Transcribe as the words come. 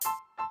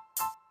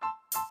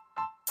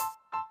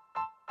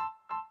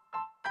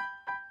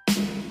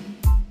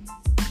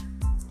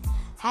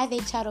Hi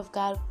there, child of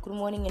God. Good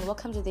morning and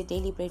welcome to the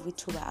Daily Bread with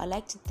Tuba. I'd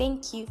like to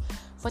thank you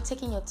for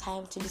taking your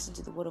time to listen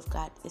to the Word of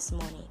God this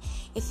morning.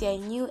 If you're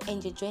new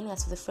and you're joining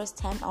us for the first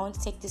time, I want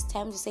to take this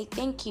time to say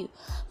thank you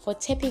for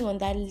tapping on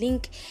that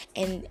link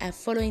and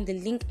following the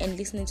link and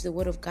listening to the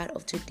Word of God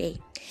of today.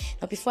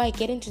 Now, before I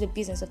get into the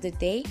business of the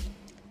day,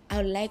 I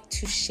would like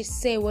to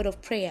say a word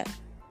of prayer.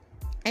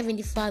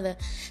 Heavenly Father,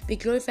 be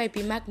glorified,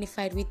 be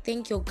magnified. We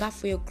thank you, God,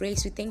 for your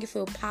grace. We thank you for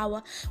your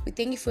power. We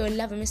thank you for your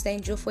love and mercy that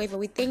endure forever.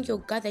 We thank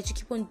you, God, that you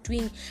keep on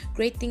doing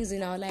great things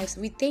in our lives.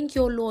 We thank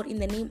you, Lord, in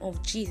the name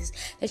of Jesus,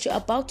 that you're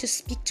about to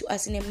speak to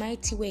us in a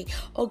mighty way.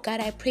 Oh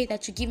God, I pray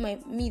that you give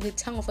me the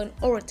tongue of an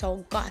orator.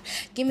 Oh God,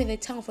 give me the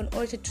tongue of an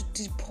orator to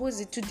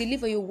deposit, to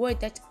deliver your word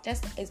that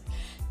just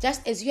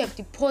as you have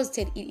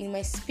deposited it in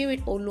my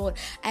spirit, oh Lord.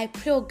 I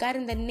pray, oh God,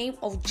 in the name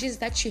of Jesus,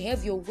 that you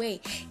have your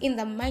way. In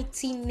the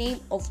mighty name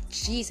of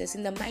Jesus,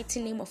 in the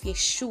mighty name of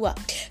Yeshua.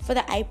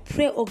 Father, I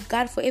pray, oh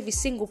God, for every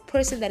single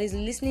person that is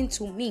listening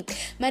to me.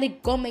 Mighty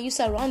God, may you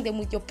surround them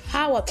with your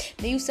power.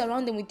 May you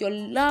surround them with your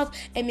love.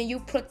 And may you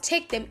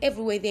protect them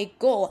everywhere they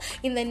go.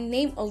 In the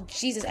name of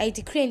Jesus, I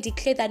decree and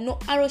declare that no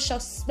arrow shall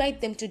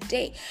smite them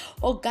today.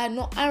 Oh God,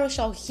 no arrow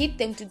shall hit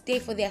them today,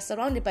 for they are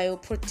surrounded by your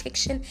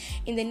protection.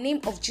 In the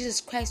name of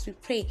Jesus Christ, we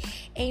pray.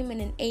 Amen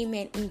and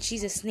amen. In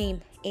Jesus'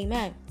 name,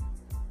 amen.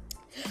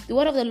 The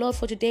word of the Lord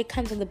for today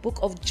comes from the book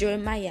of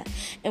Jeremiah,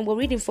 and we're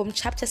reading from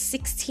chapter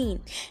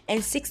 16.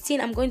 And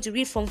 16, I'm going to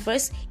read from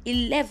verse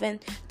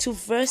 11 to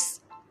verse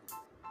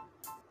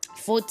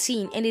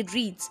 14, and it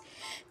reads,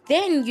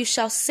 "Then you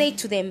shall say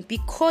to them,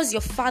 because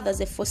your fathers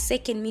have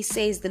forsaken me,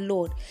 says the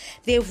Lord.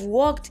 They have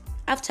walked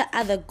after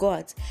other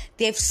gods.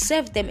 They have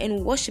served them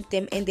and worshipped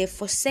them, and they have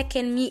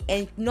forsaken me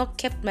and not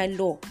kept my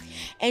law.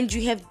 And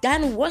you have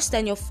done worse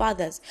than your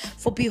fathers.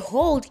 For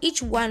behold,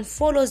 each one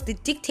follows the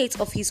dictates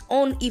of his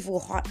own evil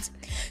heart,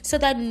 so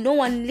that no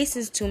one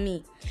listens to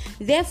me.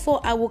 Therefore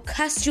I will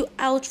cast you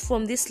out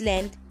from this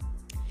land,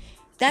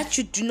 I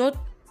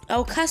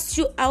will cast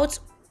you out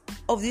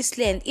of this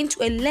land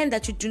into a land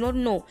that you do not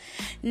know,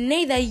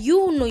 neither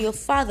you nor your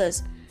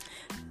fathers,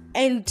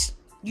 and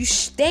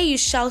there you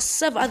shall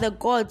serve other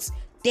gods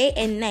day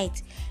and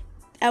night,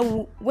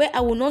 where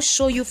I will not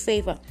show you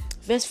favor."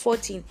 Verse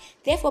 14.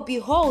 Therefore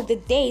behold, the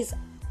days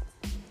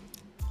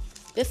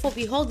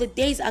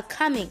are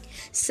coming,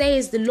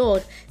 says the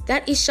Lord,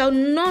 that it shall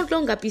no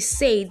longer be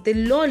said, the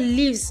Lord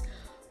lives,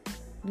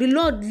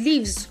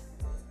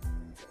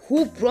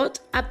 who brought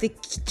up the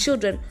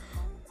children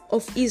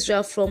of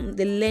Israel from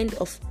the land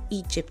of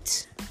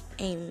Egypt.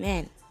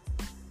 Amen.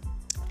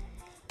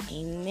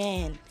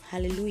 Amen.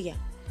 Hallelujah.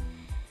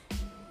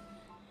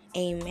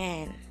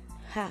 Amen.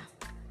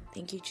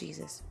 Thank you,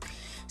 Jesus.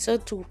 So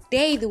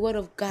today, the word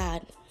of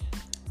God,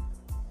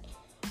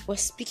 we're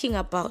speaking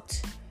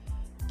about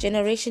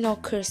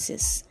generational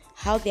curses,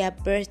 how they are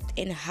birthed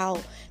and how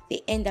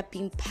they end up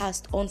being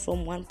passed on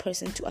from one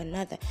person to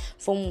another,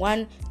 from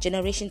one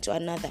generation to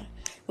another.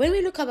 When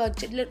we look at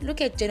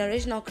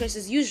generational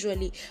curses, we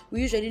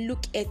usually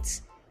look at,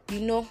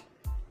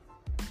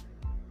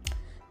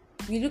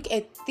 we look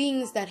at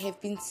things that have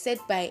been said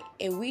by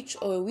a witch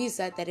or a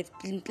wizard that have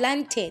been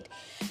planted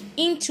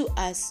into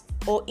us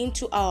or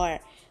into our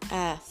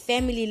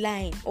family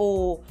line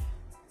or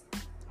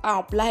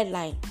our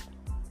bloodline.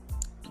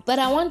 But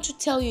I want to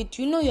tell you,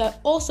 do you know you are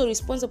also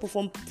responsible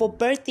for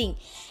birthing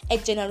a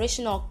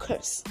generational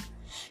curse?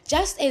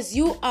 Just as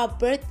you are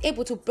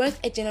able to birth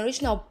a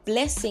generational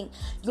blessing,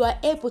 you are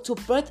able to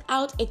birth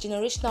out a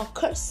generational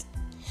curse.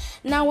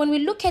 Now, when we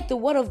look at the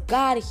word of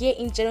God here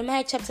in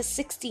Jeremiah chapter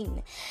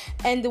 16,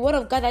 and the word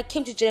of God that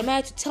came to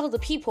Jeremiah to tell the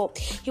people,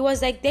 he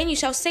was like, "Then you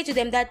shall say to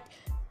them that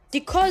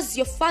because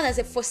your fathers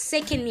have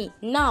forsaken me."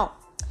 Now,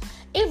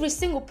 every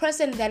single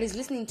person that is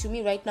listening to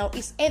me right now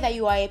is either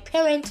you are a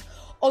parent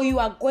or you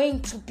are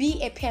going to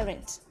be a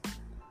parent.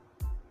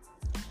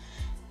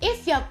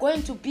 If you are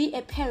going to be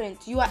a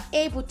parent, you are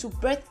able to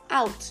birth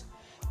out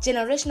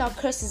generational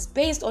curses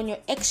based on your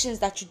actions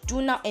that you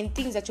do now and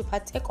things that you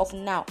partake of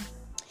now.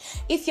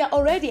 If you're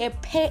already a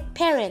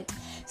parent,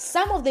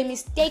 some of the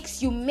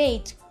mistakes you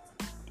made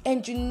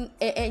and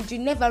you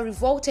never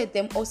revolted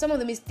them, or some of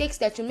the mistakes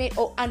that you made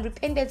or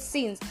unrepented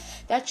sins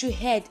that you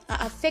had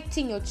are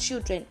affecting your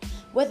children,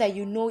 whether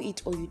you know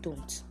it or you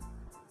don't.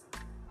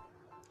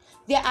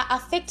 They are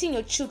affecting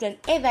your children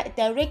either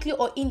directly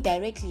or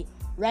indirectly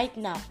right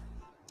now.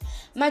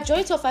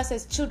 Majority of us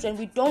as children,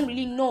 we don't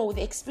really know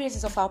the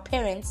experiences of our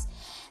parents.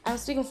 I'm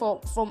speaking from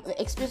the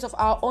experience of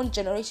our own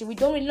generation. We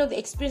don't really know the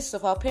experiences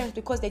of our parents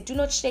because they do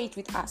not share it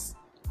with us.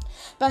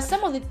 But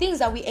some of the things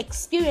that we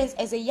experience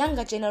as a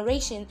younger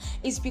generation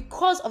is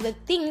because of the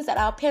things that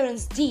our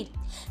parents did.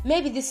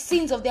 Maybe the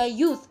sins of their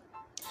youth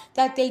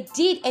that they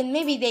did, and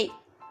maybe they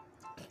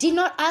did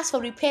not ask for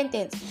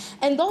repentance.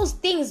 And those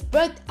things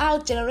birthed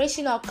out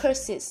generational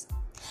curses.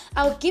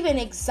 I'll give an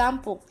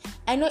example.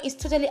 I know it's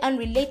totally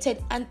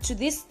unrelated to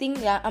this thing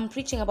that I'm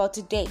preaching about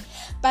today,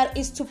 but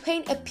it's to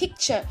paint a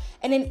picture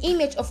and an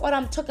image of what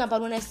I'm talking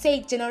about when I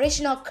say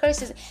generational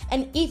curses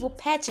and evil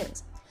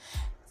patterns.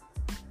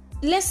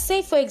 Let's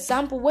say, for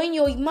example, when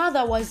your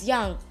mother was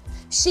young,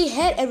 she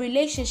had a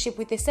relationship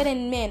with a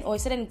certain man or a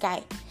certain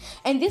guy,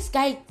 and this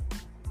guy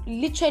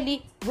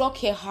literally broke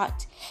her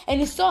heart.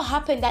 And it so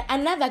happened that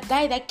another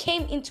guy that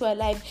came into her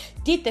life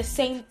did the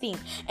same thing,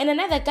 and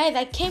another guy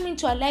that came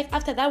into her life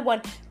after that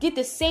one did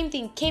the same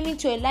thing, came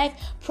into her life,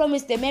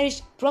 promised the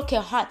marriage, broke her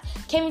heart,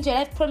 came into her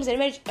life, promised the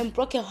marriage, and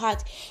broke her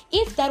heart.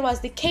 If that was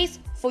the case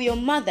for your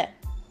mother,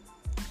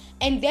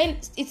 and then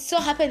it so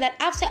happened that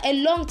after a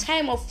long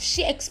time of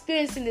she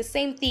experiencing the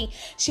same thing,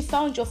 she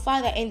found your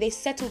father and they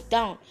settled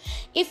down.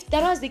 If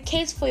that was the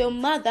case for your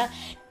mother,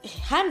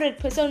 100%,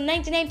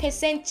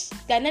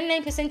 99%, there are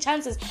 99%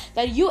 chances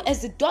that you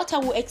as the daughter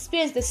will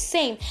experience the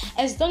same,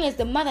 as long as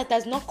the mother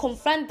does not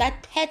confront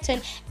that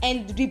pattern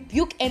and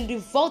rebuke and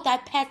revolt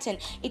that pattern.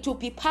 It will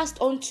be passed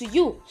on to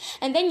you.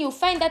 And then you'll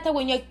find that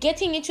when you're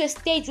getting into a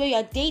stage where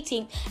you're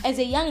dating as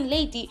a young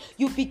lady,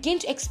 you begin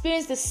to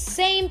experience the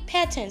same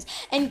patterns.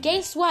 And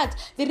guess what?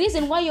 The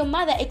reason why your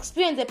mother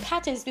experienced the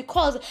patterns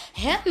because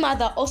her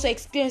mother also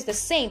experienced the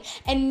same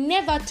and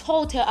never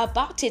told her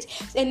about it,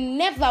 and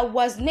never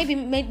was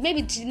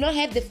maybe did not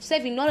have the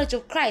saving knowledge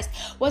of Christ,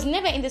 was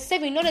never in the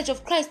saving knowledge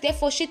of Christ.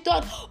 Therefore she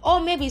thought, oh,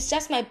 maybe it's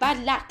just my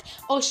bad luck.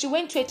 Or she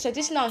went to a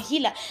traditional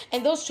healer,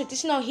 and those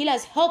traditional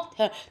healers helped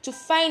her to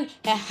find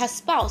her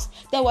spouse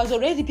that was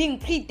already being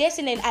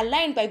predestined and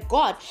aligned by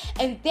God,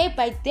 and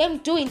by them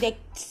doing, they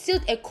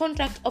sealed a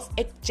contract of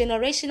a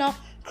generational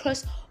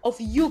curse of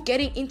you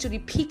getting into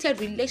repeated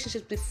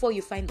relationships before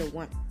you find the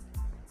one.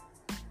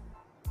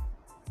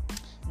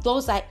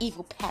 Those are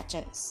evil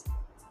patterns.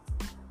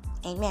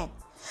 Amen.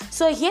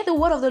 So here the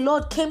word of the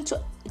Lord came to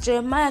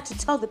Jeremiah to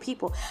tell the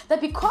people that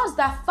because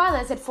their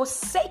fathers had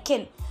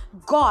forsaken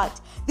God,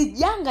 the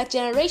younger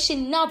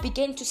generation now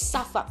began to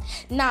suffer.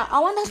 Now, I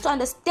want us to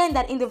understand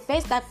that in the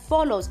verse that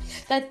follows,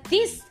 that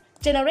this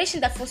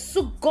generation that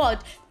forsook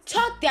God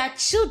taught their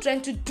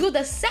children to do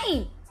the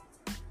same.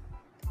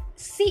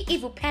 See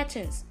evil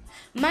patterns.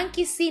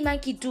 Monkey see,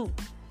 monkey do.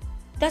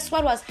 That's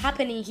what was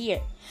happening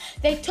here.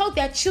 They taught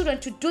their children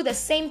to do the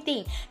same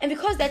thing. And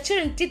because their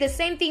children did the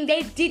same thing,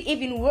 they did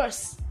even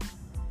worse.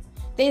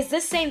 There's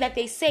this saying that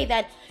they say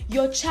that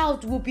your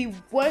child will be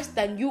worse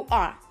than you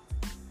are.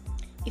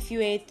 If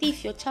you're a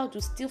thief, your child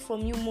will steal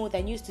from you more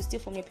than you used to steal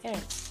from your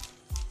parents.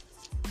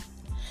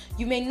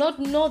 You may not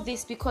know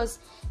this because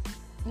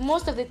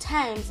most of the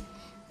times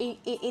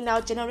in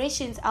our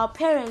generations, our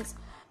parents,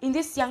 in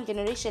this young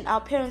generation,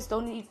 our parents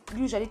don't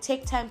usually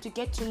take time to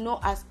get to know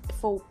us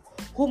for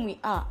whom we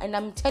are. And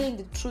I'm telling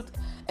the truth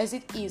as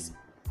it is.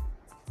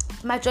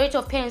 Majority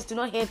of parents do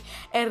not have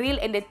a real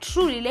and a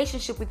true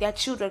relationship with their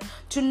children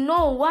to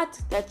know what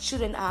their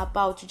children are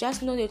about. You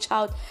just know your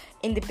child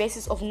in the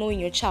basis of knowing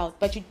your child,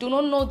 but you do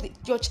not know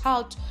your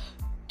child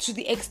to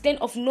the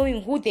extent of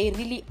knowing who they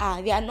really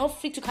are. They are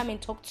not free to come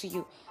and talk to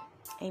you.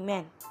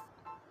 Amen.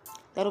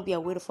 That'll be a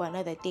word for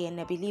another day, and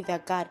I believe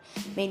that God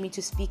made me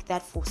to speak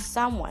that for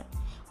someone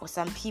or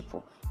some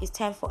people. It's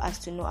time for us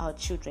to know our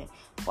children,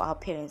 for our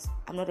parents.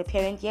 I'm not a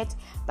parent yet,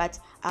 but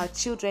our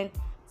children,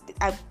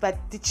 but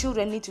the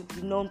children need to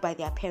be known by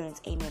their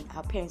parents. Amen.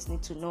 Our parents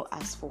need to know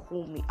us for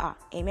whom we are.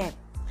 Amen.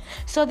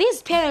 So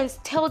these parents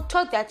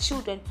taught their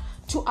children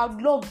to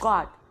outlaw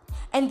God,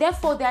 and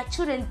therefore their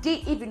children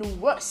did even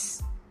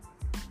worse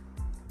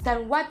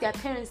than what their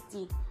parents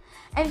did.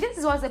 And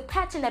this was a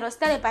pattern that was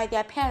started by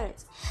their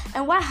parents.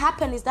 And what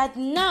happened is that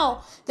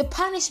now the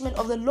punishment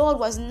of the Lord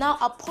was now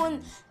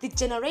upon the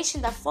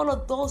generation that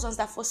followed those ones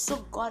that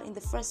forsook God in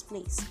the first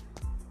place.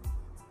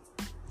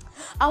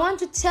 I want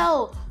to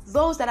tell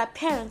those that are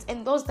parents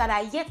and those that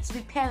are yet to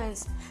be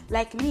parents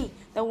like me,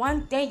 that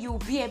one day you'll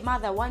be a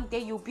mother, one day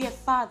you'll be a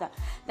father,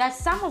 that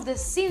some of the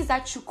sins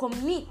that you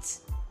commit,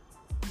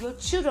 your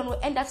children will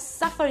end up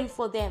suffering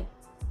for them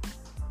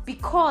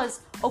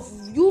because of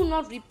you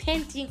not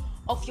repenting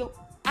of you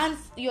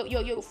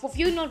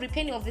not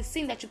repenting of the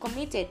sin that you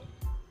committed.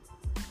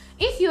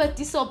 If you are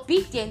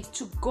disobedient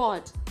to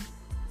God,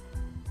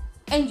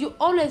 and you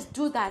always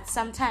do that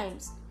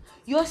sometimes,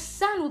 your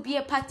son will be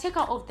a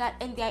partaker of that,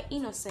 and they are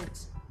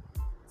innocent.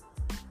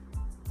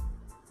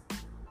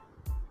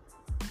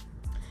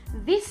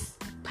 This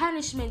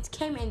punishment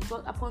came and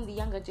brought upon the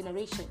younger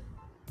generation,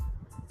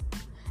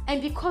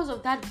 and because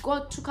of that,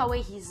 God took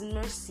away his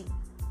mercy.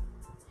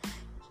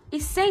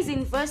 It says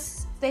in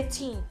verse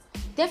 13,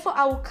 therefore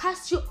I will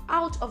cast you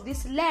out of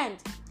this land,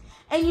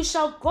 and you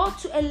shall go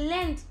to a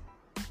land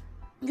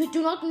you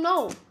do not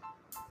know.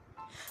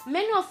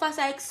 Many of us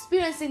are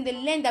experiencing the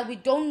land that we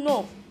don't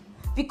know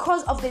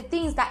because of the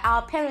things that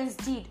our parents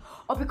did,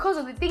 or because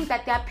of the things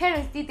that their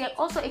parents did. They're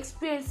also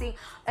experiencing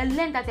a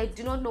land that they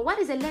do not know. What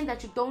is a land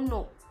that you don't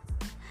know?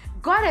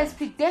 God has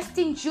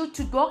predestined you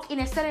to walk in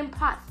a certain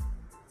path,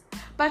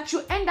 but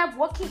you end up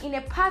walking in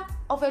a path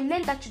of a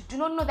land that you do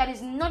not know, that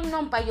is not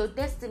known by your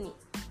destiny.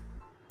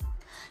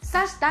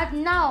 Such that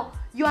now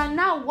you are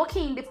now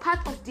walking in the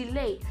path of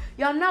delay.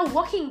 You are now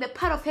walking in the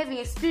path of having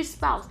a spirit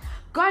spouse,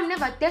 God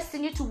never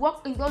destined you to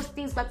walk in those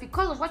things, but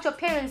because of what your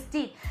parents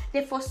did,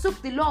 they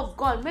forsook the law of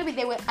God. Maybe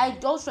they were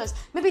idolatrous,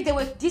 maybe they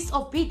were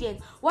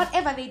disobedient.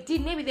 Whatever they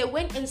did, maybe they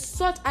went and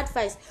sought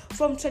advice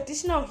from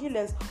traditional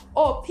healers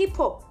or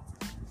people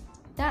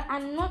that are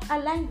not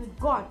aligned with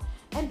God.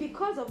 And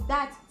because of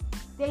that,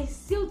 they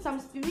sealed some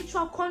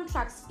spiritual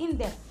contracts in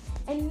them.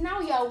 And now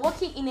you are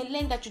walking in a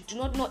lane that you do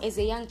not know as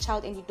a young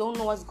child, and you don't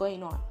know what's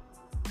going on.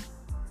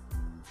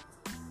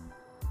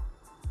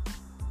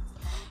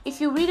 If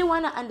you really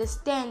want to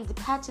understand the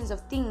patterns of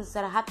things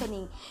that are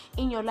happening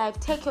in your life,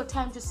 take your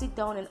time to sit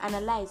down and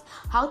analyze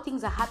how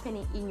things are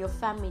happening in your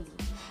family.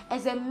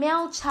 As a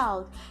male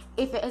child,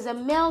 as a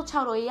male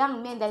child or a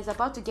young man that is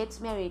about to get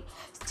married,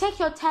 take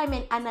your time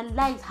and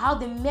analyze how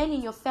the men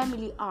in your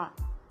family are.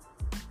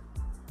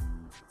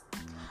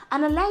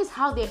 Analyze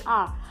how they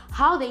are,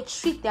 how they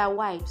treat their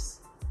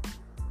wives.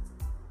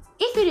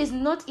 If it is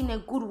not in a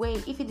good way,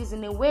 if it is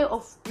in a way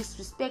of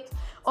disrespect,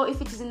 or if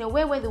it is in a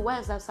way where the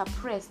wives are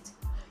suppressed,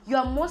 you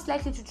are most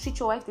likely to treat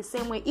your wife the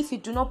same way if you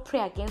do not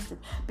pray against it,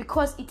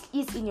 because it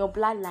is in your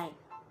bloodline.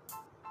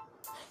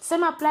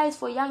 Same applies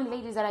for young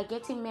ladies that are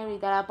getting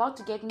married, that are about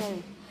to get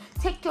married.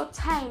 Take your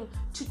time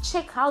to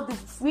check how the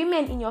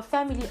women in your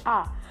family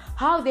are,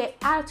 how they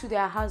are to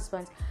their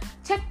husbands.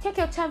 Take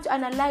your time to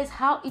analyze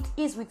how it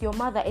is with your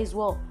mother as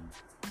well,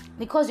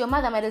 because your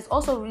mother might have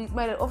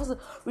also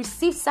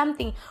received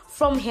something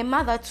from her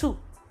mother too,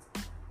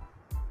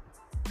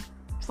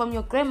 from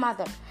your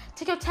grandmother.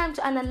 Take your time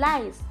to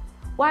analyze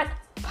what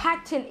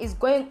pattern is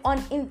going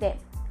on in them.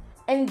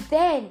 And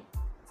then,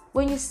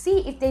 when you see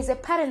if there's a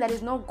pattern that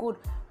is not good,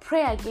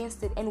 pray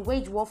against it and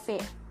wage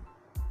warfare.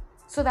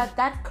 So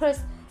that curse,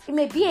 it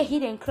may be a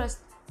hidden curse,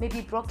 may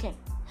be broken.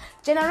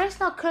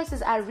 Generational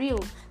curses are real.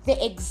 They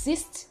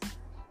exist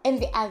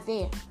and they are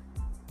there.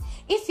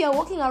 If you're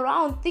walking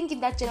around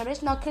thinking that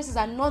generational curses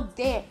are not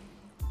there,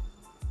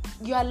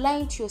 you are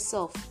lying to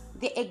yourself.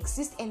 They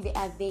exist and they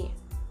are there.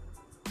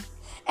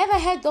 Ever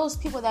heard those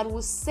people that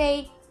will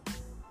say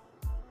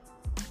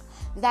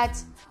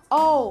that,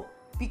 oh,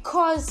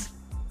 because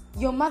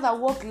your mother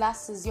wore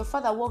glasses, your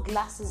father wore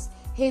glasses,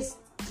 his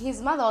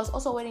mother was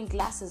also wearing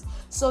glasses,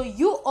 so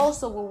you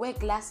also will wear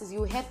glasses,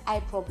 you have eye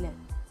problem.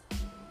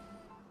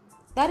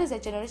 That is a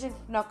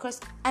generational curse.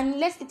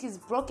 Unless it is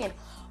broken,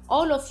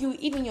 all of you,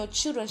 even your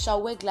children,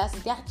 shall wear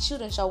glasses. Their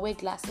children shall wear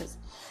glasses.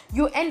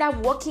 You end up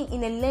walking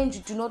in a lane you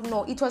do not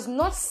know. It was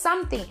not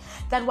something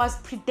that was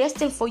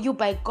predestined for you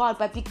by God,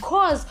 but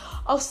because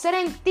of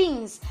certain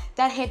things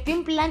that have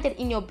been planted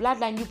in your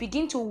bloodline, you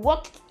begin to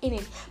walk in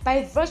it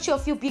by virtue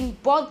of you being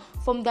born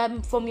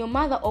from your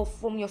mother or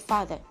from your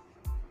father.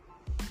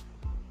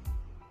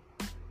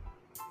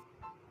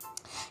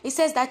 It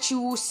says that you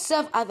will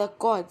serve other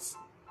gods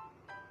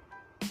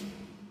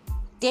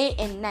day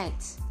and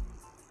night.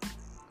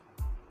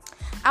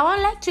 I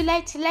would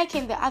like to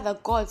liken the other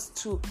gods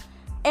to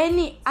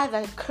any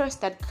other curse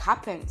that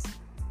happens.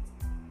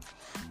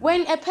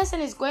 When a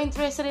person is going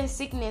through a certain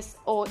sickness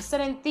or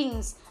certain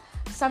things,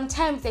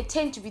 sometimes they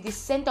tend to be the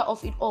center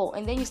of it all,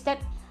 and then you start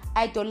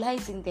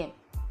idolizing them.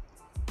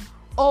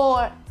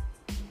 Or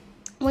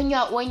when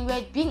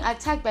you're being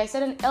attacked by a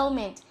certain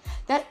ailment,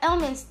 that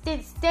ailment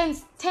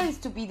tends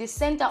to be the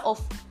center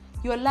of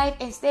your life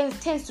and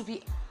tends to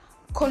be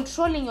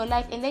controlling your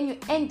life, and then you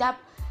end up,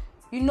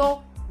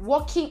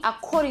 walking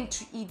according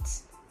to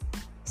it,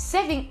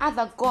 serving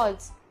other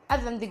gods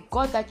other than the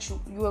God that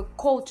you were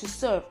called to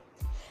serve.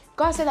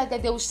 God said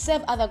that they will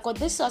serve other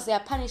gods. This was their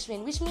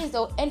punishment, which means they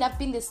will end up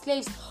being the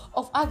slaves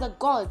of other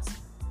gods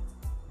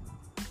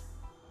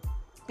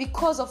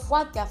because of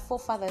what their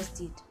forefathers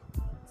did.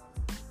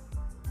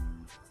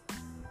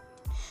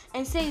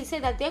 And he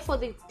said that therefore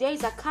the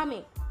days are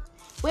coming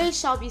where it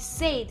shall be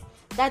said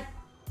that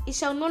it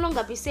shall no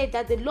longer be said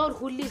that the Lord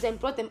who lives and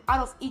brought them out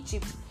of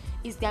Egypt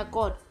is their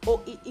God, or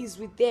it is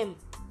with them,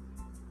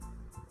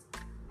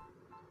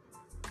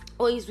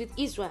 or is with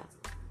Israel.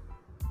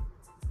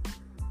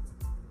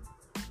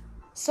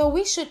 So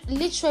we should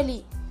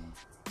literally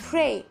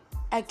pray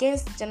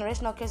against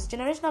generational curses.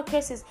 Generational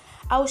curses,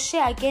 I will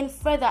share again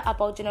further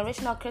about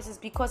generational curses,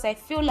 because I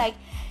feel like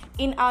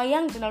in our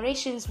young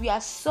generations we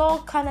are so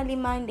carnally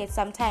minded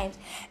sometimes,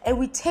 and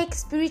we take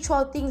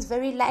spiritual things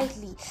very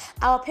lightly.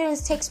 Our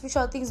parents take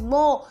spiritual things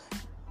more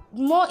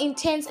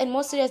intense and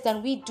more serious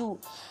than we do.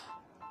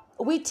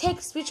 We take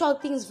spiritual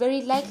things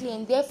very lightly,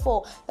 and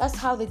therefore that's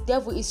how the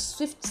devil is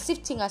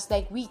sifting us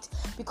like wheat,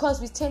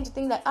 because we tend to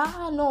think that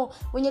no,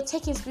 when you're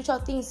taking spiritual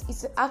things,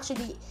 it's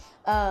actually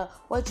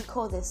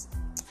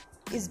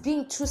is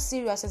being too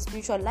serious and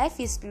spiritual. Life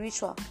is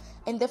spiritual,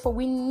 and therefore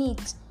we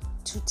need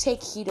to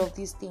take heed of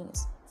these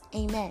things.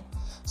 Amen.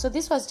 So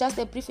this was just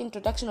a brief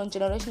introduction on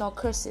generational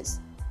curses,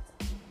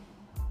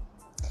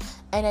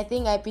 and I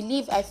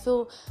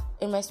feel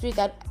in my spirit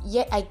that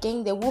yet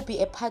again there will be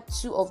a part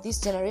 2 of these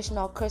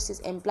generational curses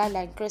and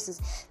bloodline curses,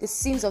 the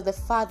sins of the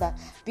father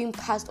being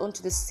passed on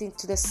to the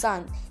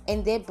son,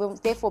 and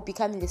therefore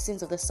becoming the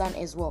sins of the son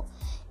as well.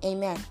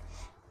 Amen.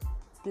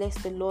 bless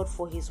the Lord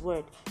for his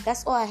word.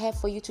 That's all I have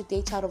for you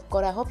today, child of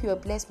God. I hope you are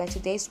blessed by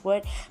today's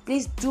word.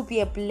 Please do be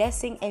a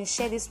blessing and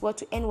share this word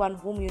to anyone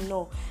whom you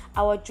know.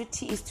 Our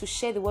duty is to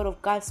share the word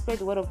of God, spread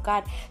the word of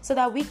God, so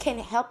that we can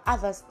help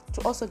others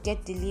to also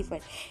get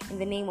delivered. In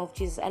the name of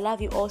Jesus, I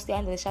love you all. Stay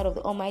under the shadow of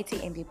the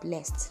Almighty and be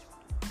blessed.